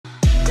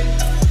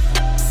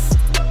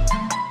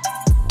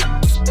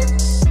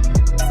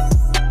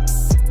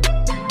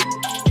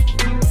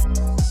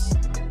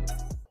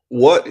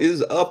What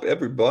is up,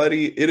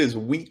 everybody? It is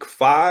week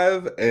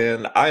 5,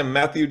 and I am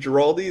Matthew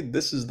Giraldi.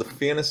 This is the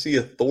Fantasy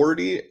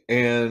Authority,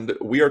 and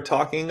we are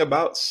talking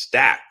about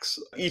stacks.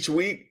 Each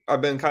week, I've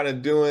been kind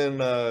of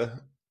doing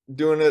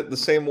it the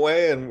same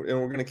way, and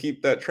we're going to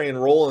keep that train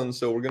rolling.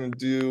 So we're going to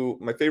do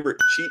my favorite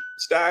cheap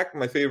stack,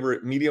 my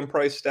favorite medium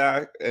price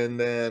stack, and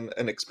then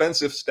an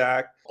expensive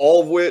stack,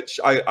 all of which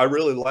I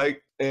really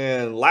like.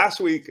 And last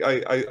week,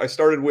 I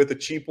started with a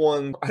cheap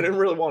one I didn't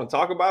really want to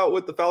talk about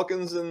with the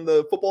Falcons and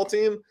the football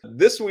team.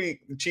 This week,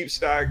 the cheap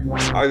stack,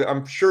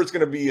 I'm sure it's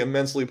going to be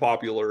immensely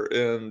popular,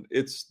 and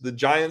it's the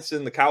Giants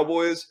and the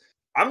Cowboys.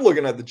 I'm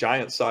looking at the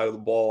Giants side of the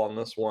ball on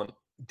this one.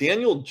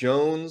 Daniel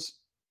Jones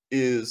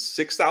is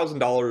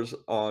 $6,000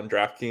 on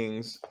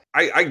DraftKings.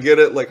 I get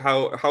it, like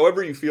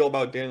however you feel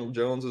about Daniel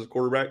Jones as a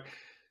quarterback,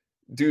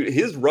 dude,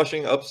 his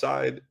rushing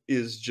upside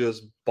is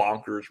just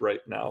bonkers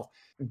right now.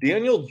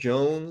 Daniel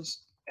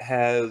Jones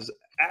has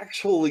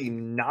actually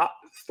not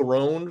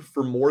thrown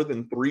for more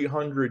than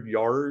 300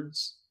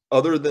 yards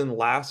other than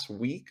last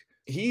week.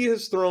 He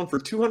has thrown for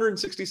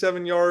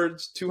 267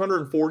 yards,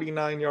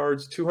 249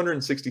 yards,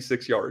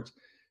 266 yards.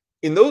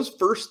 In those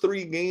first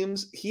 3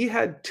 games, he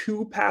had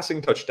 2 passing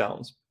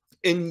touchdowns,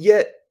 and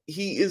yet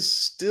he is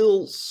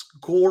still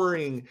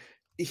scoring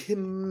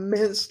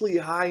immensely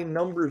high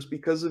numbers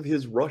because of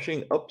his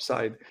rushing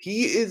upside.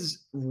 He is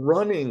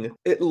running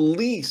at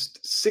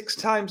least 6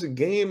 times a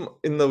game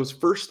in those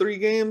first 3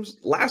 games.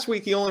 Last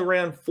week, he only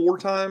ran 4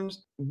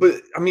 times.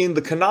 But I mean,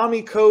 the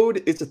Konami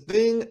code, it's a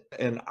thing,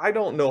 and I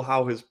don't know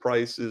how his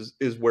price is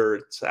where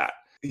it's at.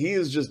 He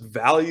is just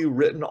value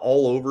written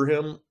all over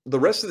him. The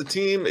rest of the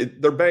team,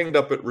 they're banged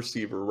up at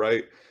receiver,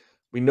 right?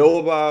 We know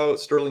about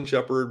Sterling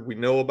Shepard. We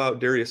know about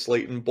Darius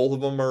Slayton. Both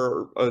of them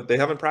are, they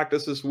haven't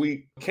practiced this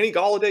week. Kenny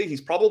Golladay,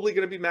 he's probably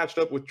going to be matched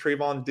up with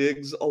Trayvon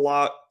Diggs a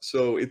lot.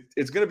 So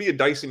it's going to be a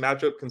dicey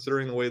matchup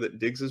considering the way that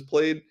Diggs has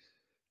played.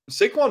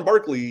 Saquon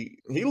Barkley,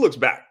 he looks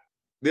back.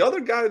 The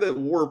other guy that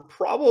we're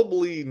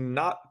probably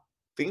not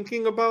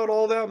thinking about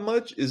all that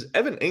much is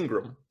Evan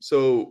Ingram.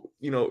 So,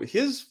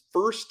 his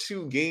first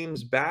 2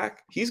 games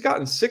back, he's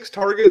gotten 6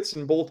 targets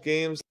in both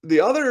games.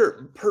 The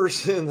other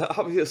person that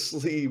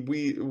obviously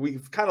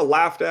we've kind of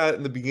laughed at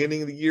in the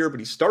beginning of the year, but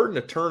he's starting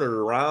to turn it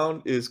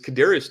around, is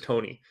Kadarius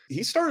Toney.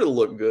 He started to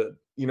look good.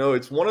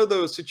 It's one of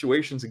those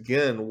situations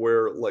again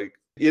where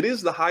it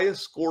is the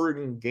highest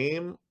scoring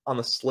game on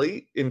the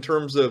slate in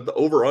terms of the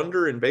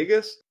over-under in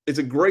Vegas. It's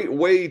a great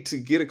way to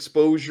get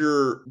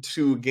exposure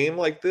to a game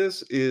like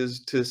this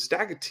is to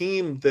stack a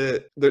team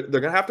that they're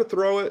going to have to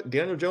throw it.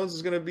 Daniel Jones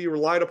is going to be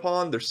relied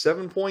upon. They're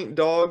 7-point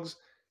dogs.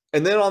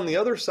 And then on the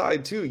other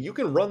side, too, you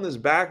can run this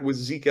back with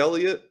Zeke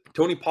Elliott,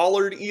 Tony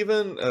Pollard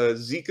even.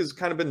 Zeke has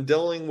kind of been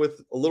dealing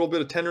with a little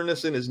bit of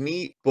tenderness in his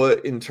knee.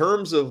 But in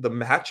terms of the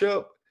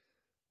matchup,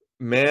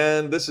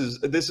 man, this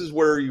is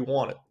where you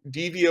want it.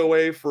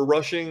 DVOA for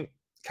rushing,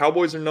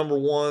 Cowboys are number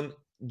 1.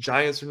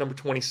 Giants are number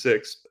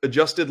 26.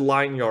 Adjusted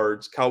line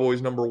yards,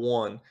 Cowboys number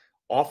 1.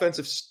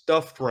 Offensive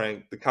stuff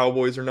rank, the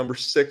Cowboys are number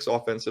 6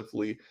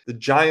 offensively. The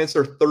Giants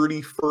are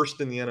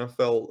 31st in the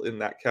NFL in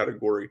that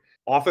category.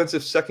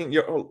 Offensive second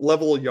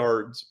level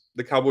yards,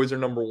 the Cowboys are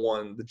number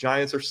 1. The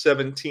Giants are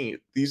 17th.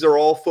 These are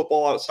all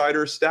Football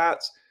Outsiders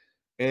stats,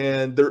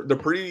 and they're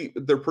pretty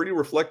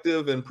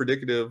reflective and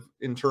predictive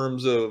in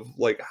terms of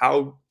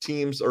how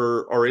teams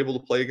are able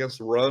to play against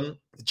the run.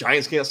 The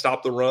Giants can't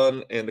stop the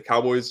run, and the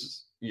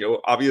Cowboys,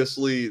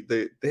 obviously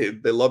they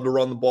love to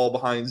run the ball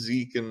behind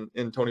Zeke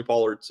and Tony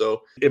Pollard.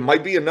 So it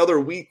might be another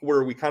week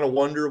where we kind of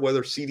wonder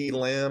whether CeeDee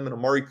Lamb and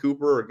Amari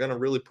Cooper are going to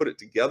really put it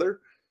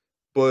together.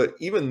 But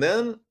even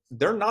then,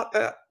 they're not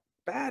that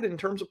bad in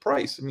terms of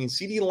price. I mean,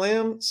 CeeDee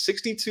Lamb,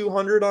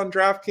 6,200 on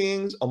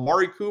DraftKings.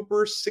 Amari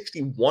Cooper,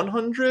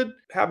 6,100.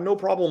 Have no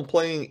problem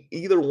playing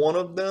either one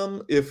of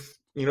them if,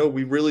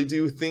 we really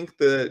do think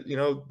that,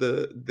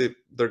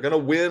 they're going to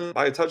win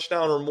by a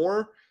touchdown or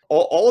more.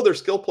 All of their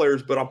skill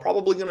players, but I'm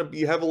probably going to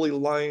be heavily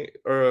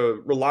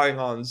relying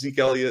on Zeke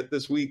Elliott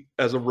this week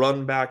as a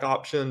run back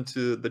option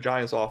to the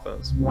Giants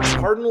offense.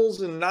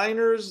 Cardinals and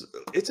Niners,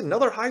 it's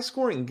another high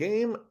scoring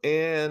game.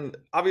 And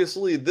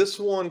obviously this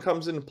one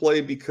comes into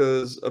play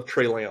because of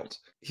Trey Lance.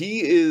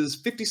 He is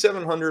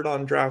 5,700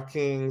 on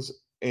DraftKings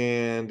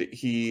and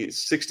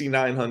he's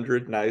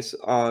 6,900 nice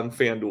on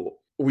FanDuel.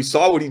 We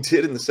saw what he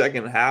did in the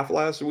second half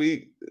last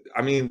week.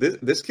 I mean,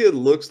 this kid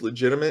looks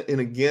legitimate.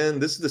 And again,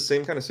 this is the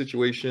same kind of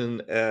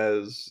situation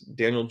as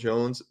Daniel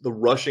Jones. The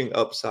rushing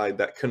upside,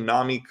 that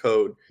Konami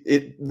code,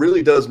 it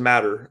really does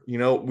matter.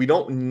 We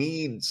don't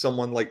need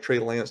someone like Trey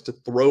Lance to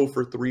throw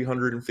for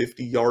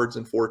 350 yards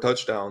and 4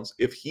 touchdowns.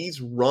 If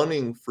he's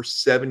running for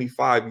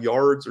 75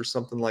 yards or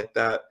something like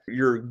that,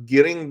 you're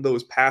getting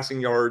those passing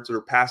yards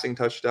or passing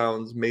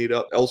touchdowns made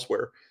up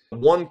elsewhere.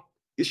 One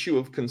issue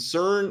of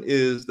concern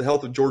is the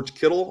health of George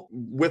Kittle,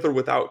 with or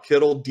without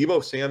Kittle.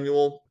 Deebo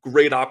Samuel,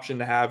 great option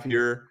to have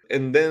here.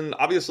 And then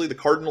obviously the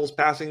Cardinals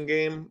passing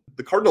game,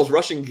 the Cardinals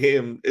rushing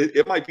game,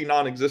 it might be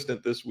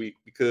non-existent this week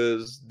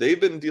because they've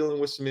been dealing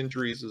with some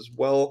injuries as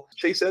well.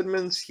 Chase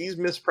Edmonds, he's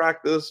missed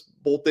practice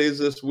both days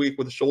this week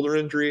with a shoulder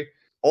injury.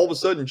 All of a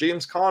sudden,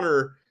 James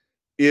Conner,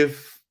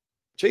 If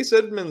Chase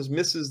Edmonds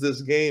misses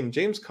this game,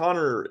 James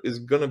Conner is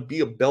going to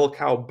be a bell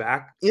cow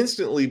back,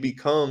 instantly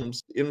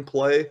becomes in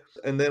play.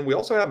 And then we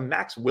also have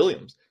Max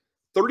Williams,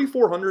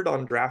 3,400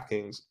 on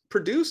DraftKings,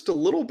 produced a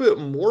little bit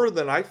more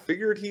than I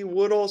figured he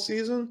would all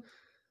season.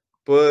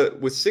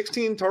 But with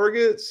 16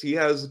 targets, he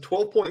has a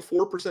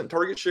 12.4%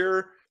 target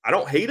share. I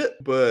don't hate it,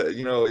 but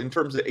in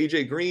terms of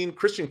AJ Green,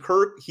 Christian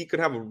Kirk, he could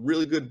have a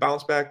really good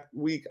bounce back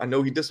week. I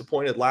know he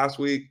disappointed last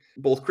week.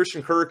 Both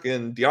Christian Kirk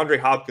and DeAndre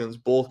Hopkins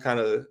both kind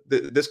of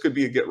this could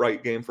be a get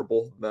right game for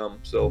both of them.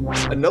 So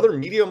another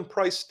medium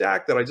price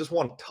stack that I just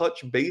want to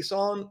touch base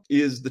on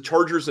is the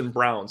Chargers and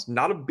Browns.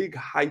 Not a big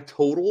high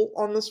total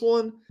on this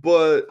one,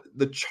 but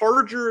the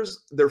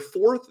Chargers, they're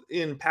 4th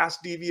in pass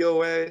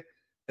DVOA.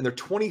 And they're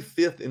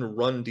 25th in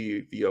run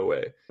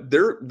DVOA.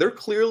 They're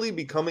clearly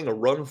becoming a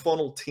run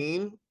funnel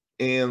team.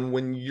 And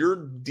when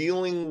you're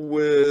dealing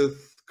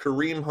with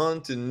Kareem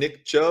Hunt and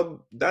Nick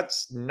Chubb,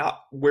 that's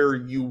not where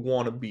you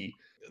want to be.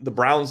 The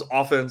Browns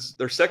offense,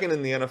 they're 2nd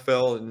in the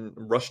NFL in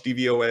rush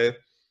DVOA.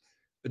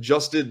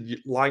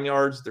 Adjusted line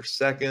yards, they're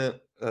 2nd.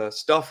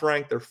 Stuff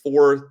rank, they're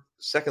 4th.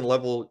 Second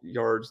level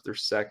yards, they're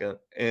 2nd.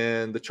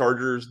 And the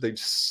Chargers, they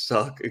just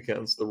suck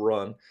against the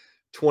run.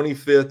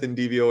 25th in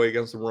DVOA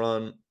against the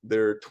run.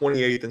 They're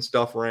 28th in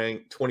stuff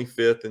rank,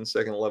 25th in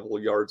second level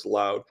yards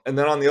allowed. And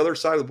then on the other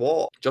side of the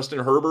ball, Justin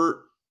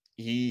Herbert,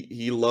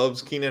 he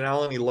loves Keenan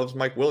Allen. He loves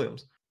Mike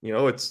Williams.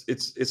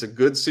 It's a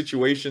good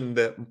situation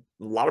that a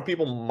lot of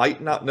people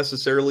might not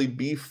necessarily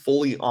be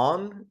fully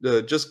on,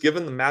 just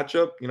given the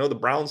matchup. The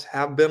Browns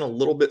have been a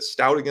little bit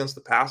stout against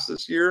the pass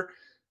this year,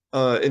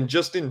 and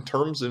just in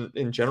terms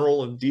in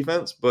general in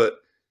defense, but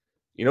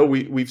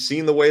we've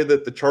seen the way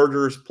that the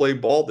Chargers play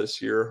ball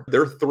this year.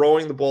 They're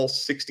throwing the ball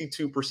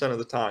 62% of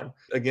the time.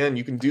 Again,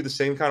 you can do the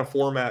same kind of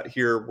format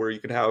here where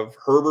you could have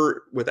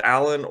Herbert with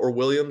Allen or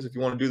Williams if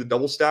you want to do the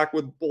double stack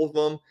with both of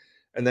them,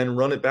 and then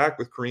run it back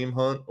with Kareem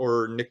Hunt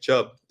or Nick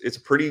Chubb. It's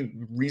a pretty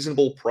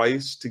reasonable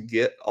price to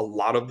get a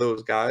lot of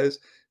those guys.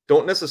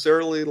 Don't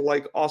necessarily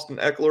like Austin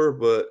Eckler,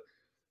 but,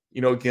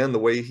 again, the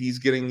way he's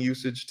getting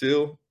usage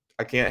too,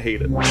 I can't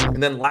hate it.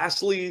 And then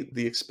lastly,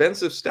 the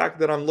expensive stack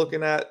that I'm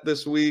looking at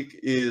this week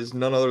is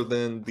none other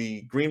than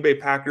the Green Bay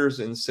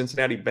Packers and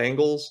Cincinnati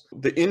Bengals.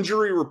 The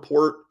injury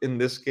report in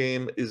this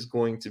game is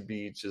going to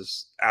be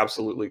just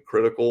absolutely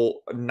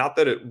critical. Not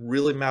that it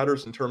really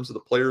matters in terms of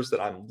the players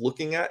that I'm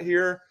looking at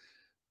here,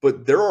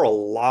 but there are a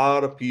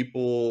lot of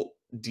people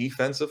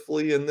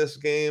defensively in this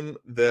game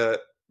that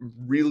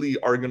really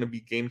are going to be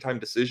game time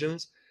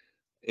decisions.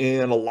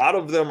 And a lot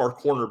of them are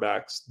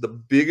cornerbacks. The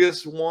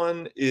biggest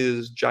one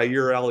is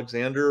Jaire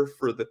Alexander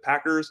for the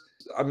Packers.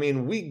 I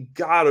mean, we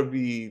got to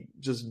be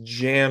just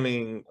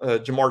jamming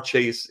Ja'Marr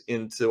Chase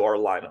into our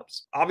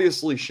lineups.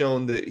 Obviously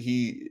shown that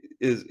he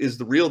is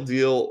the real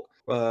deal.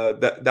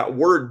 That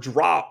word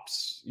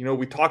drops.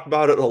 We talked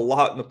about it a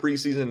lot in the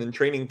preseason and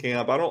training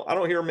camp. I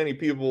don't hear many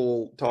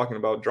people talking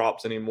about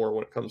drops anymore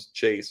when it comes to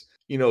Chase.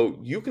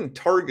 You can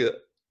target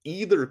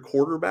either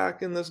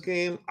quarterback in this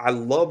game. I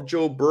love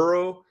Joe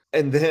Burrow.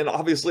 And then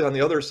obviously on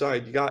the other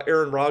side, you got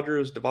Aaron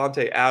Rodgers,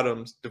 Davante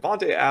Adams.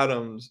 Davante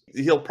Adams,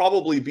 he'll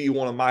probably be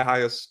one of my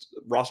highest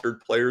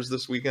rostered players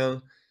this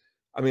weekend.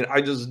 I mean,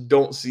 I just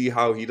don't see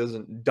how he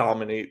doesn't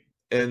dominate.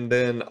 And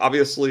then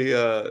obviously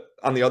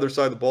on the other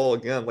side of the ball,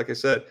 again, like I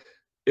said,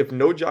 if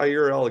no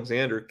Jaire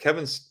Alexander,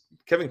 Kevin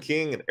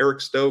King and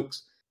Eric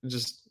Stokes,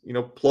 just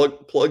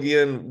plug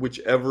in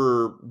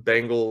whichever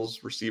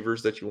Bengals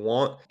receivers that you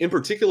want. In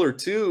particular,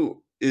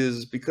 too,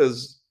 is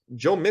because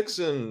Joe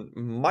Mixon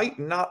might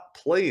not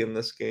play in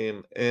this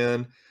game.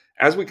 And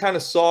as we kind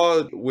of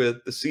saw with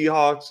the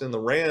Seahawks and the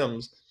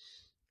Rams,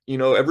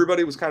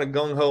 everybody was kind of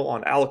gung-ho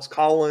on Alex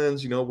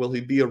Collins. Will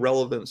he be a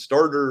relevant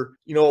starter?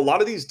 A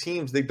lot of these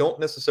teams, they don't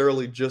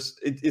necessarily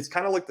it's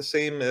kind of like the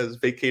same as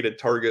vacated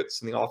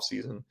targets in the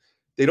offseason.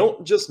 They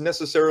don't just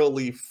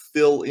necessarily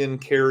fill in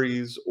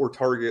carries or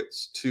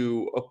targets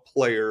to a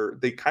player.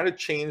 They kind of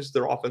change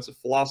their offensive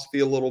philosophy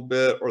a little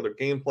bit or their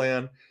game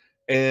plan.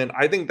 And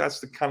I think that's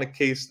the kind of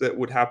case that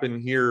would happen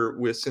here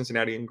with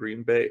Cincinnati and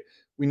Green Bay.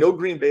 We know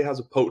Green Bay has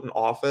a potent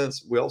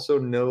offense. We also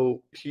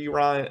know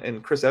Ryan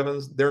and Chris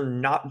Evans, they're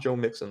not Joe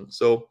Mixon.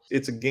 So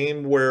it's a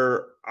game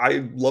where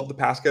I love the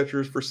pass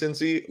catchers for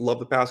Cincy, love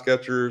the pass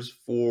catchers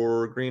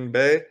for Green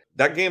Bay.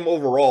 That game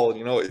overall,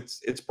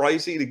 it's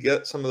pricey to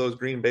get some of those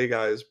Green Bay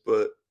guys,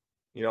 but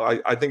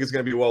I think it's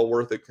going to be well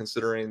worth it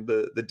considering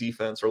the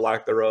defense or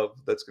lack thereof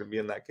that's going to be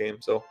in that game.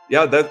 So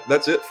yeah,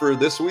 that's it for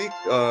this week.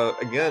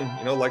 Again,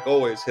 like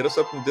always, hit us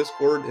up in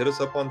Discord, hit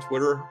us up on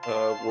Twitter.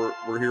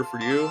 We're here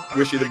for you.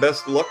 Wish you the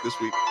best of luck this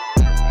week.